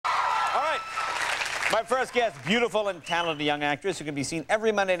All right. My first guest, beautiful and talented young actress who can be seen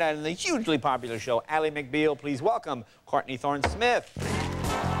every Monday night in the hugely popular show, Ally McBeal. Please welcome Courtney Thorne-Smith.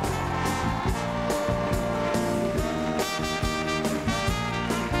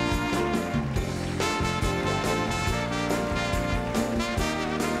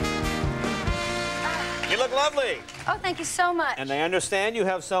 You look lovely. Oh, thank you so much. And I understand you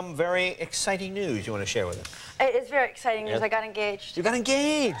have some very exciting news you want to share with us. It is very exciting news. Yes. I got engaged. You got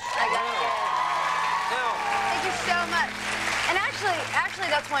engaged. I got engaged. Now, Thank you so much. And actually,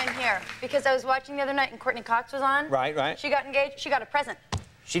 that's why I'm here. Because I was watching the other night and Courtney Cox was on. right. She got engaged. She got a present.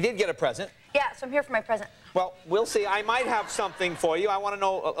 She did get a present. Yeah, so I'm here for my present. Well, we'll see. I might have something for you. I want to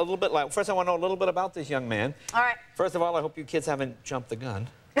know a little bit. First, I want to know a little bit about this young man. All right. First of all, I hope you kids haven't jumped the gun.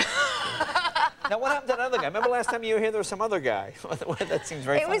 Now, what happened to that other guy? Remember last time you were here, there was some other guy. That seems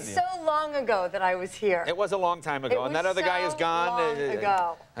very funny. It was so long ago that I was here. It was a long time ago, and that other guy is gone. Long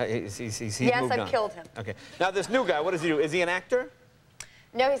ago. He's Yes, moved I've on. killed him. Okay. Now, this new guy, what does he do? Is he an actor?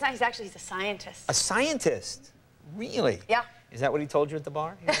 No, he's not. He's a scientist. A scientist? Really? Yeah. Is that what he told you at the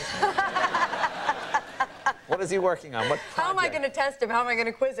bar? What is he working on? What project? How am I going to test him? How am I going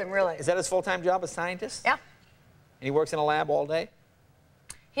to quiz him, really? Is that his full-time job, a scientist? Yeah. And he works in a lab all day?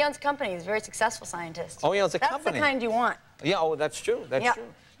 He owns a company. He's a very succcill scientist. Oh, he owns a That's company. the kind you want. Yeah, oh, that's true. That's Yeah. true.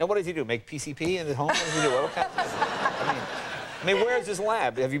 Now, what does he do? Make PCP in his home? What does he do? What kind of, I mean, where's his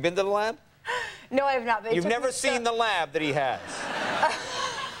lab? Have you been to the lab? No, I have not. But You've never seen the lab that he has.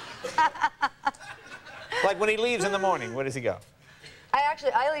 Like when he leaves in the morning, where does he go?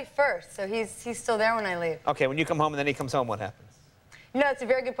 I leave first, so he's still there when I leave. Okay, when you come home and then he comes home, what happens? No, it's a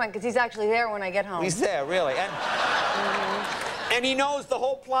very good point, because he's actually there when I get home. He's there, really. And, and he knows the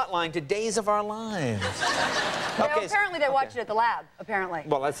whole plot line to Days of Our Lives. No, Okay, apparently they watch it at the lab, apparently.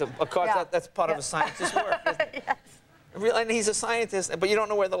 Well, that's, of course, Yeah. that's part of Yeah. a scientist's work, isn't it? Yes. Really, and he's a scientist, but you don't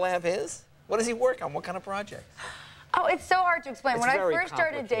know where the lab is? What does he work on? What kind of project? Oh, it's so hard to explain. It's When I very first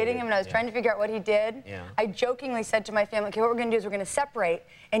started complicated. dating him and I was trying to figure out what he did, Yeah. I jokingly said to my family, okay, what we're going to do is we're going to separate,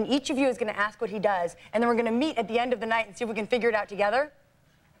 and each of you is going to ask what he does, and then we're going to meet at the end of the night and see if we can figure it out together.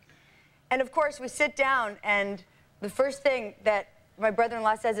 And of course, we sit down, and the first thing that my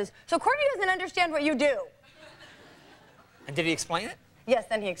brother-in-law says is, so Courtney doesn't understand what you do. And did he explain it? Yes,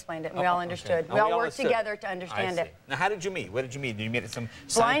 then he explained it, and we all understood. Okay. We Oh, all worked understood. together to understand I see. it. Now, how did you meet? Where did you meet? Did you meet at some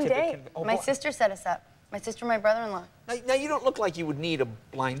Blind scientific... date. Oh, My sister set us up. My sister and my brother-in-law. Now, you don't look like you would need a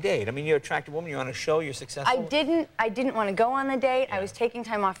blind date. I mean, you're an attractive woman. You're on a show. You're successful. I didn't want to go on the date. Yeah. I was taking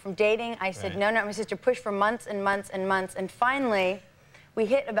time off from dating. I said, Right. no. My sister pushed for months and months and months. And finally, we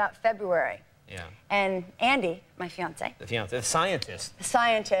hit about February. Yeah. And Andy, my fiancé, The fiance, the scientist. the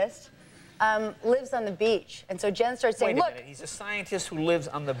scientist, lives on the beach. And so Jen started saying, Wait a look. minute. He's a scientist who lives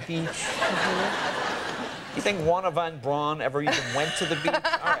on the beach. You think Juan von Braun ever even went to the beach? All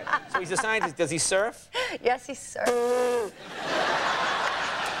right. So he's a scientist. Does he surf? Yes, he surfs.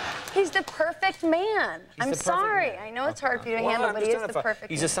 He's the perfect man. He's I'm the perfect sorry. man. I know it's hard for you to Well, handle, I'm but he just is trying the to find- perfect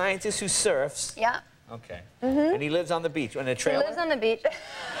He's man. a scientist who surfs. Yeah. Okay. And he lives on the beach. In a He trailer? lives on the beach.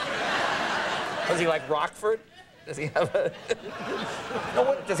 Does he like Rockford? Does he have a... No,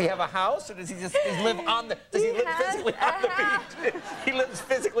 what, does he have a house, or does he just live on the... Does he live has physically a on the house. beach? He lives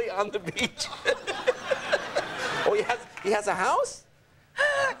physically on the beach. Oh, he has a house?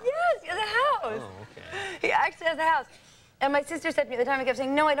 Yes, he has a house. Oh, okay. He actually has a house. And my sister said to me at the time, I kept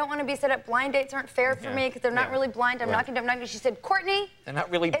saying, no, I don't want to be set up. Blind dates aren't fair for Yeah. me because they're not Yeah. really blind. I'm Right. not going to. She said, Courtney, They're not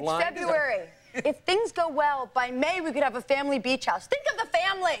really it's blind? February. If things go well, by May we could have a family beach house. Think of the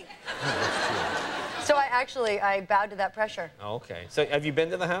family. So I bowed to that pressure. Oh, okay. So have you been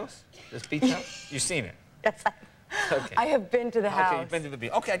to the house? This beach house? You've seen it? Yes, Okay. I have been to the house. Okay, you've been to the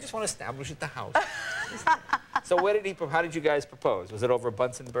beach. Okay, I just want to establish at the house. So where did how did you guys propose? Was it over a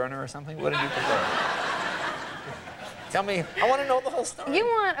Bunsen burner or something? What did you propose? Tell me, I want to know the whole story. You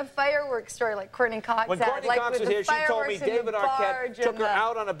want a fireworks story like Courtney Cox When had, Courtney like Cox with was the here, she told me fireworks and the David Arquette barge took and her the-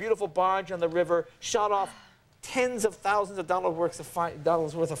 out on a beautiful barge on the river, shot off tens of thousands of dollars worth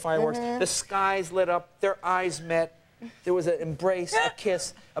of fireworks. The skies lit up, their eyes met. There was an embrace, a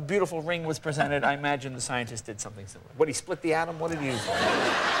kiss, a beautiful ring was presented. I imagine the scientist did something similar. What, he split the atom? What did he do?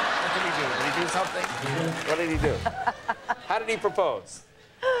 What did he do? Did he do something? What did he do? How did he propose?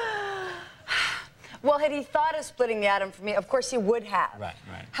 Well, had he thought of splitting the atom for me, of course he would have. Right.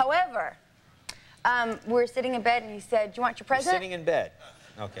 However, we were sitting in bed and he said, do you want your present? Sitting in bed.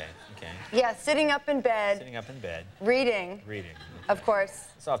 Okay. Yeah, sitting up in bed. Sitting up in bed. Reading. Reading. Of course.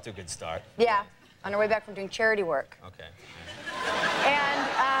 It's off to a good start. Yeah, on our way back from doing charity work. Okay. And,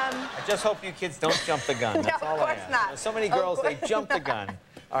 I just hope you kids don't jump the gun. That's No, all of I course ask. not. There's so many Of girls, they course jump the gun.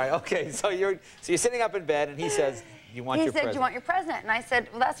 All right, okay, so you're sitting up in bed and he says, You want your He said, present. "Do you want your present?" And I said,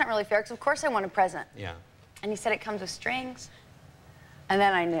 "Well, that's not really fair, because of course I want a present." Yeah. And he said, "It comes with strings." And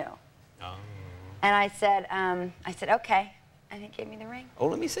then I knew. Oh. And I said, "Okay." And he gave me the ring. Oh,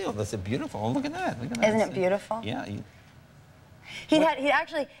 let me see. Oh, that's beautiful. Oh, look at that. Look at that. Isn't it beautiful? Yeah. He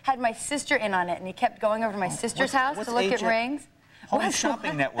actually had my sister in on it, and he kept going over to my sister's house to look at rings. Home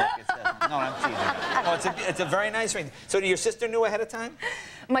Shopping Network, it says. No, I'm teasing. Oh, it's a very nice ring. So your sister knew ahead of time?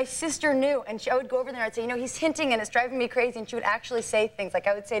 My sister knew, and I would go over there and I'd say, "You know, he's hinting and it's driving me crazy." And she would actually say things, like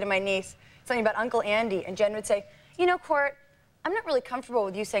I would say to my niece something about Uncle Andy, and Jen would say, "You know, Court, I'm not really comfortable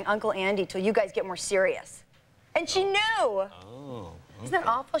with you saying Uncle Andy till you guys get more serious." And she knew. Oh. Okay. Isn't that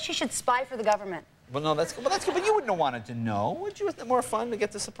awful? She should spy for the government. Well, no, that's good. Well, that's good. But you wouldn't have wanted to know, would you? Wasn't it more fun to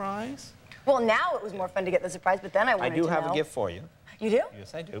get the surprise? Well, now it was more fun to get the surprise, but then I wanted to know. I do have a gift for you. You do?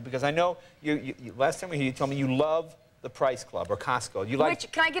 Yes, I do. Because I know you last time we were here, you told me you love the Price Club or Costco. You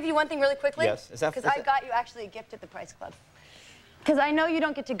like. Can I give you one thing really quickly? Yes. Is that? Because I got you actually a gift at the Price Club. Because I know you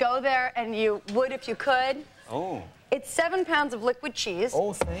don't get to go there, and you would if you could. Oh. It's 7 pounds of liquid cheese.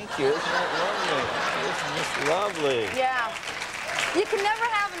 Oh, thank you. Isn't that lovely? Isn't this lovely? Yeah. You can never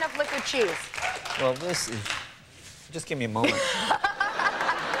have enough liquid cheese. Well, this is. Just give me a moment.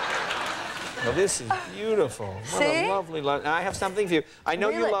 Well, this is beautiful. What See? a lovely. I have something for you. I know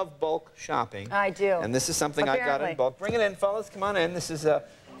you Really? love bulk shopping. I do. And this is something I got Apparently. in bulk. Bring it in, fellas. Come on in. This is a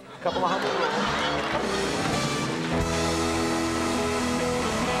couple of $100.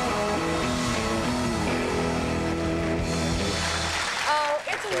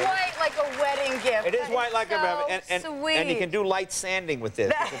 White like a wedding gift. It is white like a wedding, sweet. and you can do light sanding with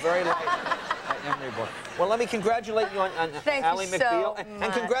this. It's a very light emery board. Well, let me congratulate you on Ally Thank you McBeal, so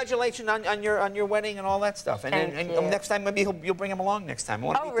and congratulations on your wedding and all that stuff. And, Thank you. Next time maybe you'll bring him along next time. I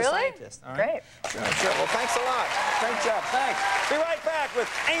want to meet the scientist. All right? Great. Sure. Well, thanks a lot. Great job. Thanks. Be right back with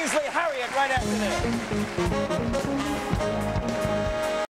Ainsley Harriott right after this.